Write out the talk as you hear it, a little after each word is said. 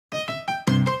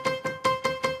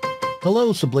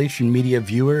Hello, Sublation Media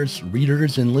viewers,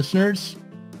 readers, and listeners.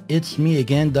 It's me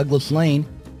again, Douglas Lane,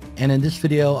 and in this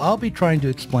video, I'll be trying to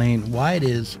explain why it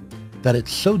is that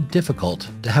it's so difficult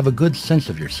to have a good sense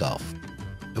of yourself,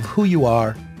 of who you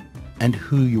are, and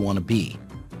who you want to be.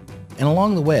 And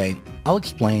along the way, I'll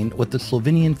explain what the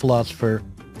Slovenian philosopher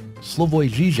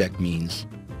Slavoj Zizek means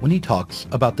when he talks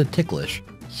about the ticklish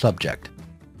subject.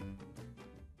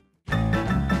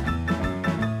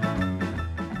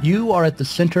 You are at the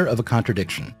center of a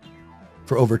contradiction.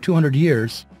 For over 200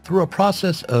 years, through a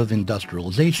process of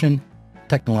industrialization,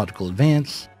 technological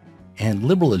advance, and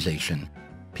liberalization,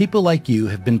 people like you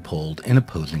have been pulled in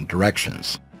opposing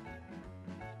directions.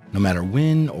 No matter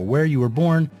when or where you were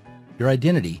born, your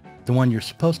identity, the one you're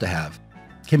supposed to have,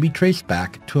 can be traced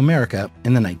back to America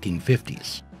in the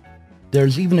 1950s.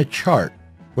 There's even a chart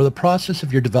where the process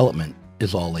of your development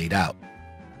is all laid out.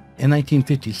 In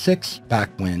 1956,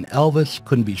 back when Elvis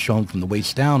couldn't be shown from the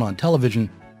waist down on television,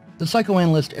 the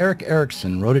psychoanalyst Erik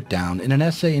Erikson wrote it down in an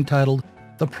essay entitled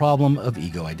The Problem of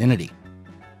Ego Identity.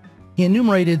 He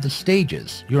enumerated the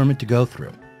stages you are meant to go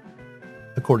through.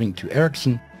 According to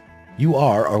Erikson, you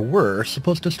are or were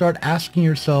supposed to start asking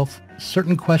yourself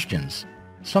certain questions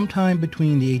sometime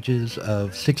between the ages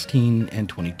of 16 and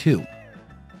 22.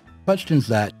 Questions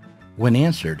that, when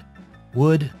answered,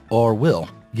 would or will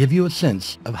give you a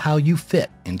sense of how you fit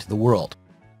into the world.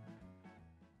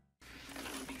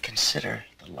 Consider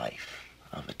the life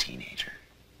of a teenager.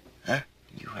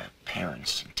 You have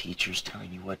parents and teachers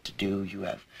telling you what to do. You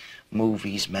have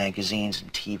movies, magazines,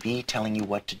 and TV telling you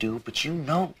what to do, but you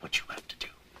know what you have to do.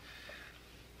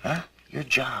 Your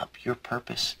job, your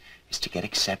purpose is to get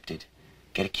accepted,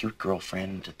 get a cute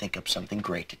girlfriend, and to think up something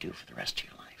great to do for the rest of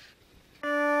your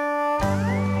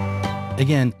life.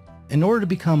 Again, in order to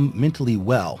become mentally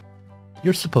well,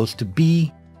 you're supposed to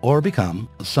be or become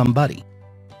somebody.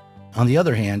 On the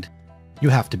other hand, you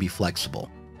have to be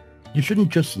flexible. You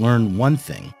shouldn't just learn one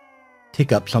thing,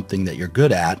 take up something that you're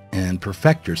good at and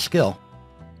perfect your skill,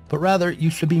 but rather you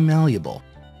should be malleable,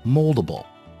 moldable,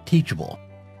 teachable.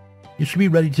 You should be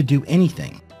ready to do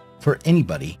anything for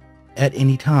anybody at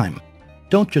any time.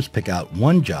 Don't just pick out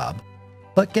one job,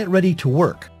 but get ready to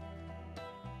work.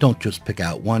 Don't just pick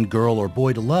out one girl or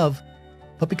boy to love,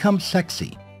 but become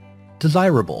sexy,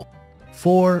 desirable,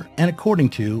 for and according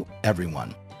to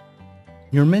everyone.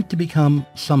 You're meant to become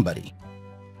somebody.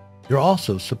 You're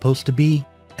also supposed to be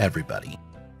everybody.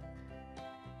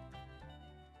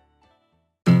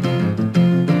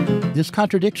 This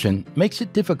contradiction makes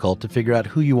it difficult to figure out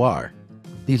who you are.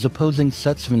 These opposing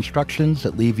sets of instructions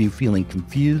that leave you feeling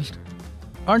confused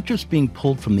aren't just being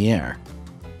pulled from the air.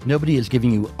 Nobody is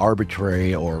giving you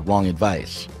arbitrary or wrong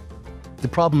advice. The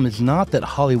problem is not that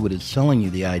Hollywood is selling you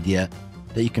the idea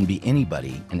that you can be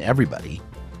anybody and everybody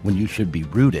when you should be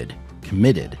rooted,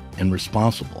 committed, and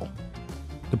responsible.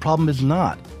 The problem is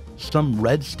not some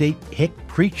red state hick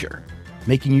preacher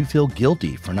making you feel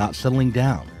guilty for not settling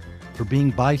down, for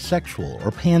being bisexual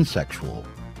or pansexual,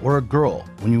 or a girl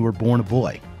when you were born a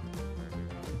boy.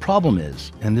 The problem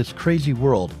is, in this crazy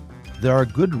world, there are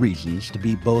good reasons to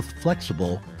be both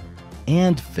flexible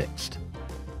and fixed.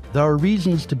 There are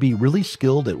reasons to be really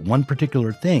skilled at one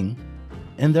particular thing,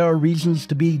 and there are reasons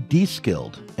to be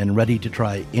de-skilled and ready to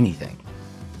try anything.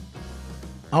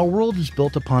 Our world is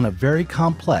built upon a very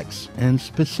complex and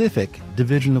specific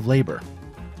division of labor.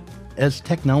 As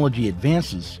technology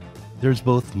advances, there's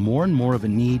both more and more of a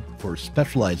need for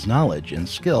specialized knowledge and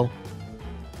skill,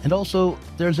 and also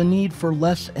there's a need for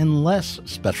less and less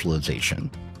specialization.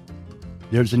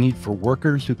 There's a need for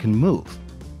workers who can move,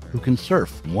 who can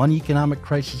surf one economic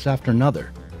crisis after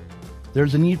another.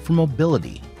 There's a need for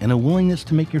mobility and a willingness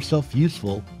to make yourself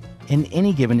useful in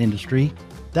any given industry.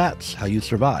 That's how you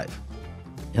survive.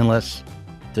 Unless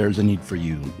there's a need for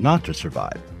you not to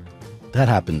survive. That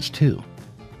happens too.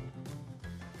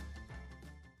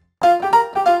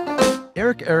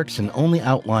 Erik Erikson only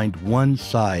outlined one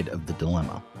side of the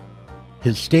dilemma.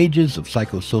 His stages of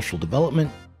psychosocial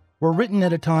development were written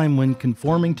at a time when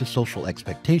conforming to social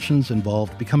expectations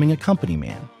involved becoming a company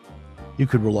man. You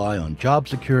could rely on job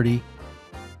security,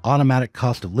 automatic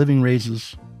cost of living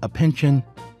raises, a pension,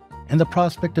 and the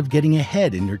prospect of getting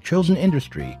ahead in your chosen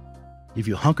industry if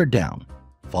you hunkered down,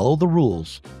 followed the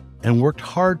rules, and worked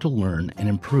hard to learn and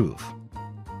improve.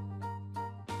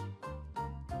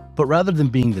 But rather than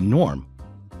being the norm,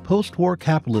 post-war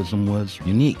capitalism was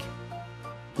unique.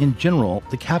 In general,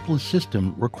 the capitalist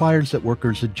system requires that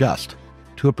workers adjust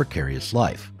to a precarious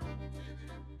life.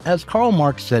 As Karl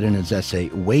Marx said in his essay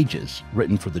Wages,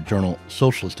 written for the journal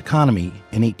Socialist Economy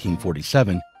in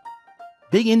 1847,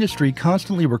 big industry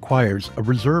constantly requires a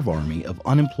reserve army of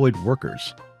unemployed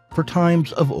workers for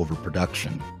times of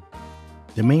overproduction.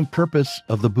 The main purpose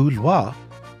of the bourgeois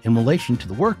in relation to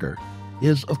the worker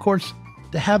is, of course,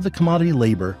 to have the commodity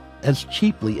labor as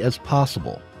cheaply as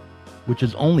possible, which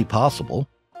is only possible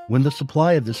when the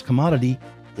supply of this commodity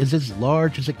is as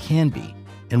large as it can be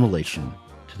in relation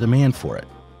to demand for it.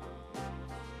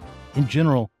 In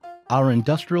general, our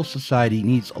industrial society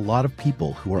needs a lot of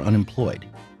people who are unemployed,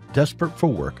 desperate for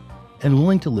work, and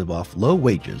willing to live off low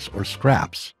wages or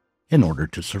scraps in order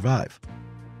to survive.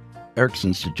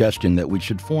 Erikson's suggestion that we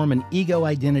should form an ego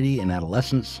identity in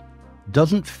adolescence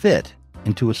doesn't fit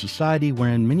into a society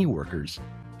wherein many workers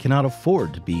cannot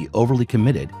afford to be overly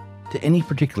committed to any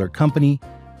particular company,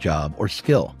 job, or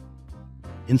skill.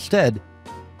 Instead,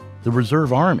 the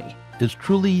reserve army is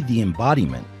truly the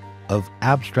embodiment of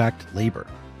abstract labor.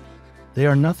 They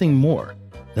are nothing more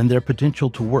than their potential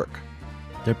to work,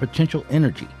 their potential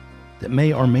energy that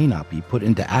may or may not be put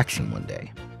into action one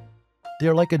day. They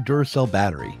are like a Duracell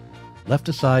battery, left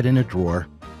aside in a drawer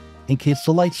in case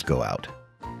the lights go out.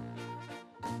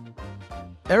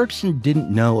 Erikson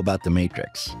didn't know about the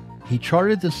Matrix. He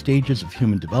charted the stages of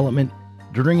human development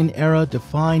during an era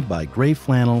defined by gray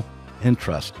flannel and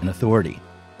trust in authority.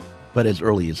 But as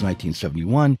early as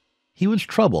 1971, he was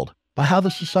troubled by how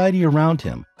the society around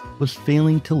him was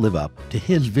failing to live up to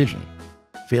his vision,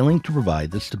 failing to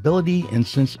provide the stability and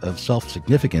sense of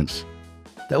self-significance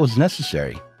that was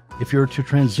necessary if you were to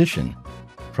transition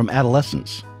from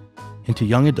adolescence into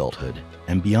young adulthood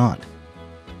and beyond.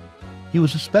 He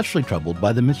was especially troubled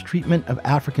by the mistreatment of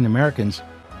African Americans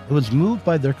and was moved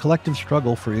by their collective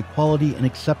struggle for equality and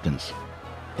acceptance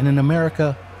in an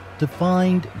America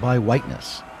defined by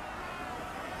whiteness.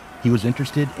 He was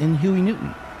interested in Huey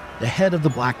Newton, the head of the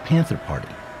Black Panther Party,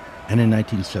 and in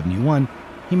 1971,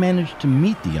 he managed to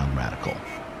meet the young radical.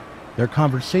 Their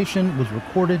conversation was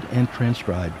recorded and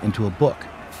transcribed into a book,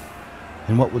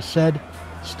 and what was said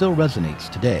still resonates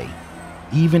today,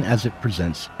 even as it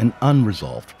presents an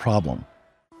unresolved problem.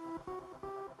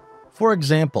 For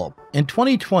example, in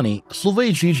 2020,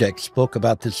 Slavoj Zizek spoke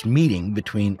about this meeting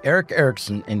between Erik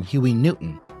Erikson and Huey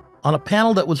Newton on a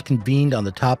panel that was convened on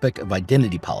the topic of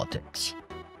identity politics.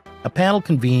 A panel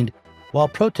convened while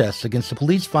protests against the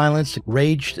police violence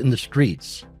raged in the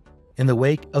streets in the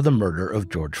wake of the murder of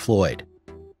George Floyd.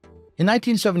 In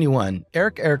 1971,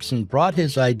 Erik Erikson brought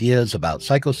his ideas about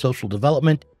psychosocial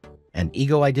development and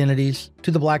ego identities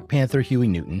to the Black Panther Huey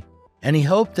Newton, and he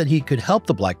hoped that he could help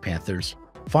the Black Panthers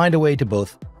find a way to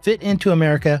both fit into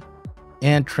America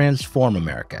and transform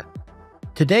America.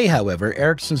 Today, however,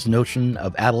 Erikson's notion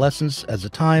of adolescence as a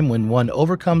time when one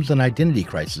overcomes an identity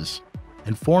crisis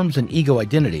and forms an ego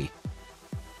identity,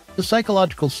 the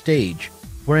psychological stage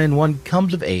wherein one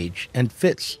comes of age and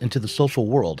fits into the social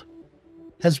world,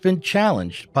 has been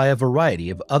challenged by a variety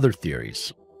of other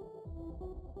theories,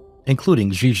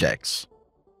 including Zizek's.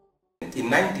 In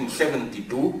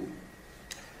 1972,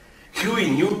 Huey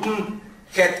Newton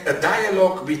had a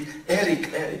dialogue with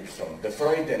Erik Erikson, the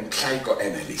Freudian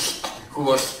psychoanalyst, who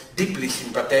was deeply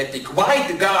sympathetic,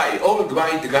 white guy, old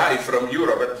white guy from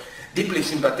Europe, but deeply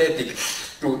sympathetic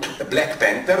to the Black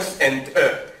Panthers. And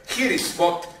here is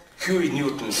what Huey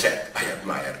Newton said. I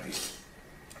admire this.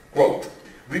 Quote,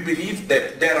 "We believe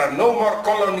that there are no more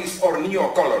colonies or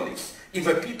neo-colonies. If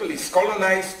a people is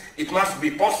colonized, it must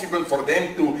be possible for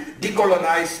them to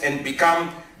decolonize and become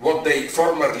what they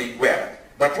formerly were.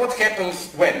 But what happens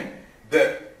when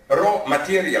the raw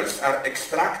materials are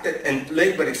extracted and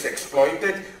labor is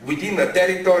exploited within a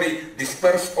territory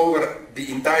dispersed over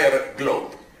the entire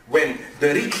globe? When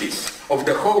the riches of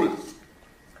the whole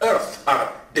earth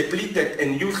are depleted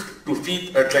and used to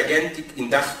feed a gigantic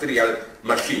industrial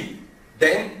machine?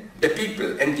 Then the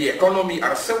people and the economy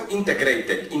are so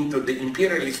integrated into the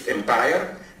imperialist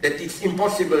empire that it's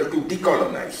impossible to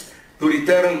decolonize, to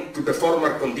return to the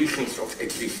former conditions of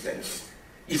existence.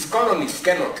 If colonies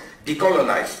cannot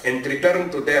decolonize and return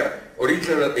to their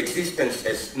original existence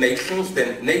as nations,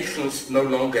 then nations no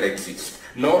longer exist,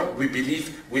 nor, we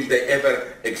believe, will they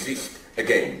ever exist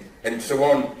again, and so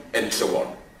on and so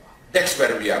on." That's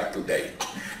where we are today.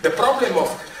 The problem of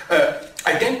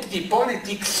identity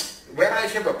politics, where I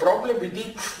have a problem with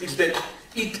it, is that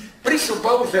it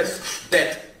presupposes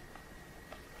that,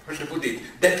 how should I put it,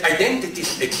 that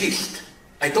identities exist.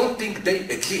 I don't think they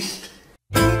exist.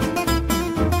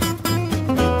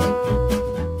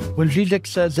 When Zizek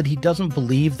says that he doesn't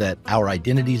believe that our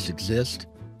identities exist,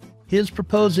 he is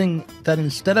proposing that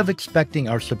instead of expecting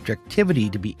our subjectivity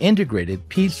to be integrated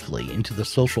peacefully into the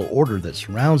social order that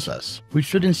surrounds us, we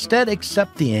should instead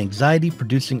accept the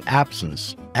anxiety-producing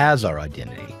absence as our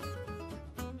identity.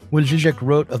 When Zizek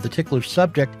wrote of the tickler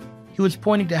subject, He was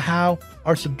pointing to how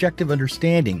our subjective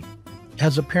understanding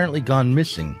has apparently gone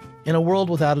missing in a world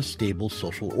without a stable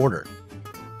social order.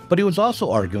 But he was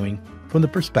also arguing from the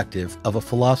perspective of a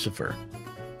philosopher.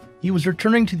 He was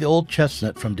returning to the old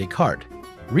chestnut from Descartes,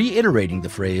 reiterating the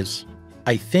phrase,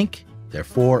 "I think,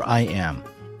 therefore I am."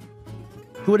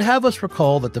 He would have us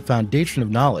recall that the foundation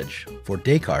of knowledge for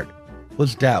Descartes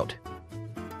was doubt.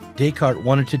 Descartes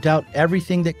wanted to doubt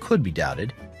everything that could be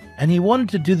doubted, and he wanted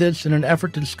to do this in an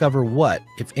effort to discover what,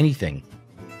 if anything,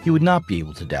 he would not be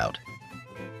able to doubt.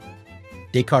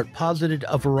 Descartes posited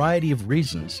a variety of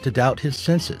reasons to doubt his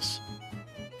senses.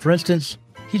 For instance,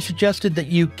 he suggested that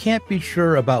you can't be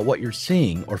sure about what you're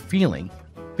seeing or feeling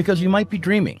because you might be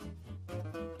dreaming.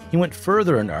 He went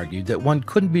further and argued that one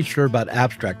couldn't be sure about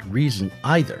abstract reason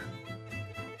either.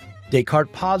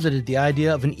 Descartes posited the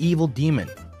idea of an evil demon,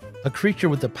 a creature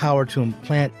with the power to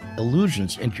implant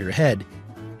illusions into your head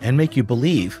and make you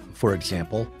believe, for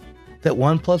example, that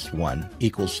 1 + 1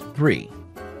 = 3.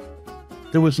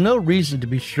 There was no reason to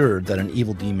be sure that an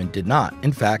evil demon did not,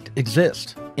 in fact,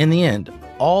 exist. In the end,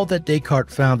 all that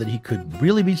Descartes found that he could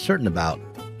really be certain about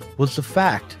was the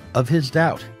fact of his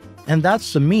doubt. And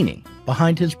that's the meaning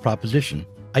behind his proposition,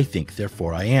 "I think,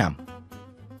 therefore I am."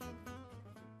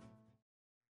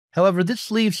 However,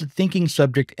 this leaves the thinking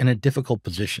subject in a difficult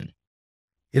position.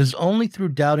 It is only through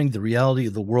doubting the reality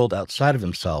of the world outside of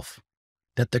himself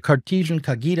that the Cartesian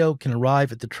cogito can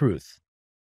arrive at the truth,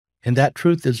 and that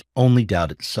truth is only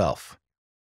doubt itself.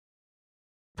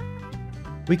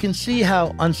 We can see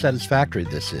how unsatisfactory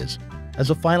this is as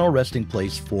a final resting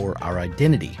place for our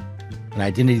identity, an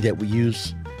identity that we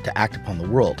use to act upon the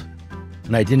world,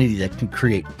 an identity that can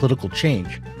create political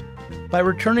change. By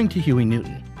returning to Huey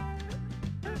Newton.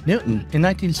 Newton, in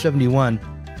 1971,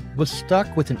 was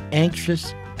stuck with an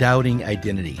anxious, doubting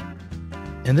identity,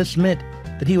 and this meant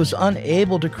that he was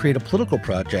unable to create a political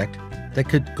project that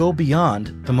could go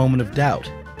beyond the moment of doubt,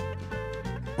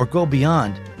 or go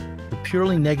beyond the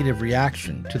purely negative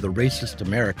reaction to the racist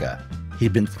America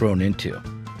he'd been thrown into.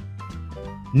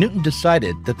 Newton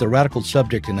decided that the radical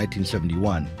subject in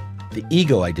 1971, the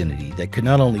ego identity that could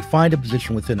not only find a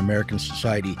position within American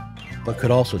society, but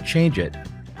could also change it,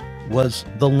 was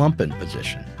the lumpen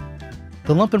position.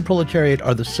 The lumpen proletariat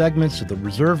are the segments of the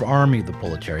reserve army of the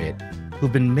proletariat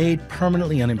who've been made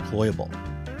permanently unemployable.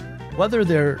 Whether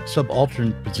their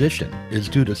subaltern position is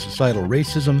due to societal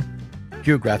racism,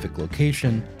 geographic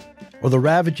location, or the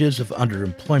ravages of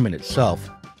underemployment itself,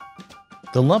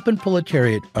 the lumpen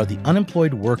proletariat are the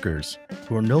unemployed workers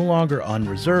who are no longer on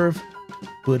reserve,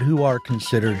 but who are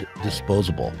considered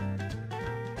disposable.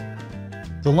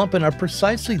 The lumpen are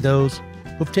precisely those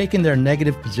who've taken their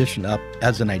negative position up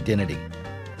as an identity.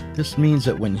 This means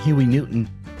that when Huey Newton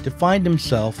defined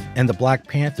himself and the Black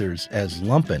Panthers as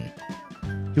lumpen,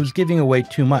 he was giving away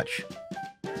too much.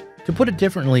 To put it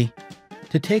differently,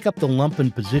 to take up the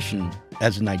lumpen position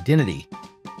as an identity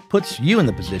puts you in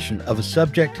the position of a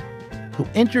subject who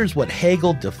enters what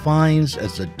Hegel defines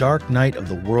as the dark night of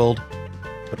the world,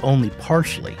 but only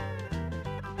partially.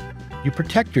 You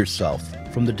protect yourself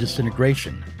from the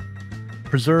disintegration,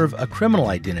 preserve a criminal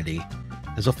identity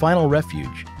as a final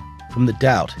refuge from the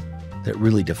doubt that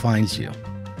really defines you.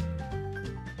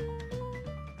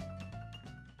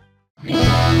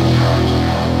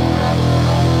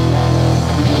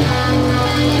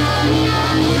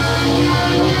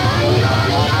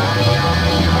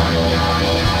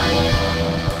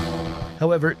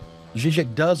 However,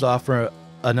 Zizek does offer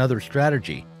another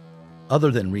strategy other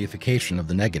than reification of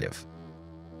the negative.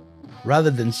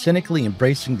 Rather than cynically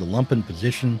embracing the lumpen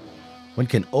position, one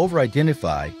can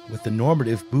over-identify with the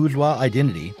normative bourgeois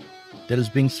identity that is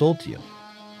being sold to you.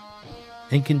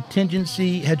 In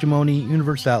Contingency, Hegemony,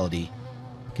 Universality,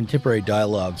 Contemporary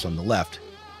Dialogues on the Left,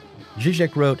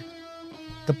 Zizek wrote,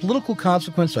 "The political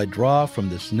consequence I draw from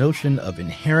this notion of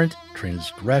inherent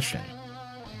transgression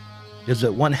is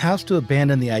that one has to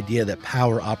abandon the idea that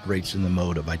power operates in the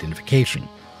mode of identification,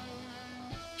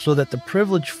 so that the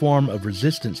privileged form of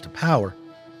resistance to power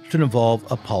should involve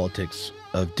a politics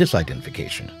of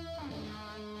disidentification.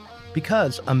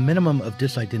 Because a minimum of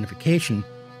disidentification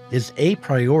is a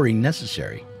priori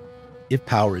necessary if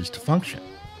power is to function.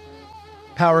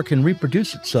 Power can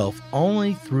reproduce itself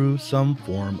only through some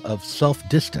form of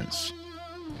self-distance,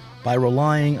 by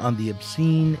relying on the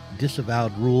obscene,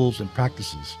 disavowed rules and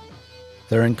practices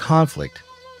that are in conflict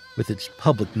with its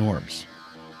public norms."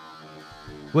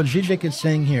 What Zizek is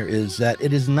saying here is that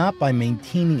it is not by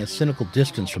maintaining a cynical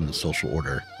distance from the social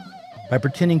order, by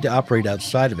pretending to operate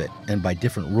outside of it and by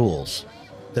different rules,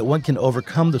 that one can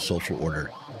overcome the social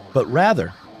order, but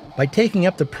rather by taking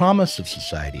up the promise of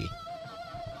society,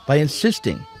 by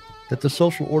insisting that the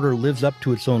social order lives up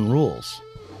to its own rules.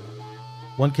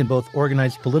 One can both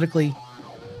organize politically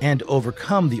and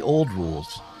overcome the old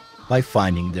rules by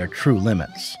finding their true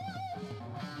limits.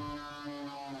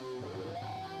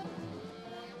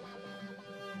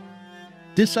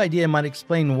 This idea might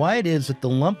explain why it is that the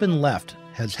lumpen left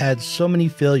has had so many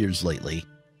failures lately.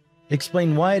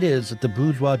 Explain why it is that the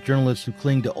bourgeois journalists who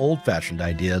cling to old-fashioned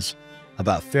ideas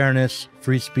about fairness,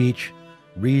 free speech,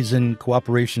 reason,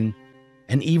 cooperation,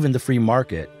 and even the free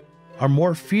market are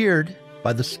more feared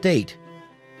by the state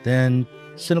than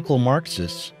cynical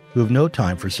Marxists who have no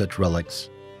time for such relics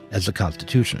as the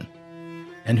Constitution,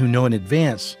 and who know in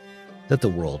advance that the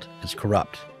world is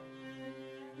corrupt.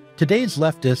 Today's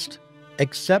leftist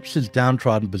accepts his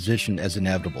downtrodden position as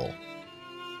inevitable.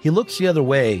 He looks the other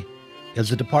way as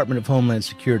the Department of Homeland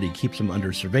Security keeps him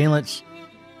under surveillance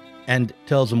and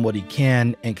tells him what he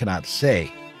can and cannot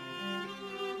say,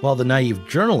 while the naive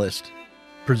journalist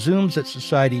presumes that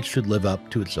society should live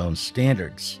up to its own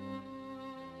standards.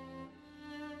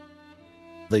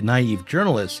 The naive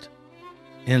journalist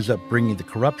ends up bringing the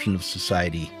corruption of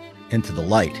society into the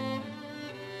light.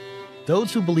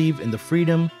 Those who believe in the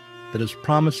freedom that is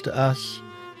promised to us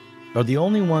are the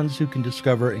only ones who can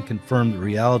discover and confirm the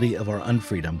reality of our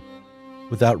unfreedom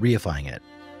without reifying it,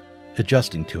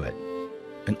 adjusting to it,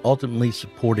 and ultimately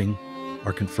supporting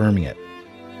or confirming it.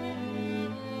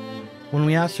 When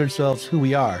we ask ourselves who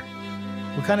we are,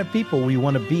 what kind of people we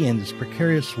want to be in this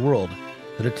precarious world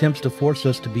that attempts to force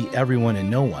us to be everyone and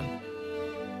no one,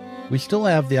 we still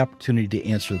have the opportunity to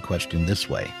answer the question this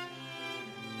way.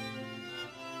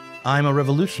 I'm a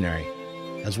revolutionary,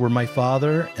 as were my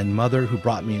father and mother who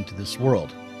brought me into this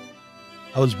world.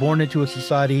 I was born into a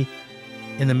society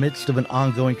in the midst of an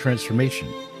ongoing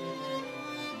transformation,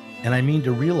 and I mean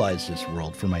to realize this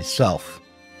world for myself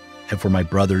and for my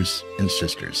brothers and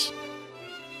sisters.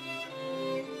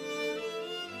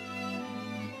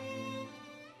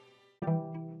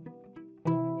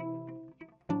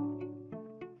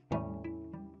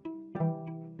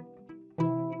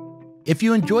 If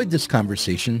you enjoyed this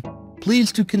conversation,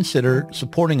 please do consider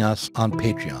supporting us on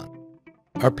Patreon.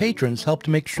 Our patrons help to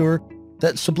make sure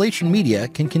that Sublation Media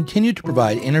can continue to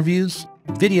provide interviews,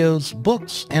 videos,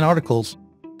 books, and articles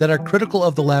that are critical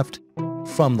of the left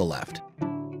from the left.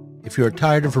 If you are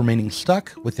tired of remaining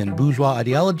stuck within bourgeois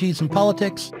ideologies and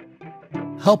politics,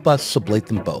 help us sublate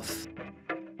them both.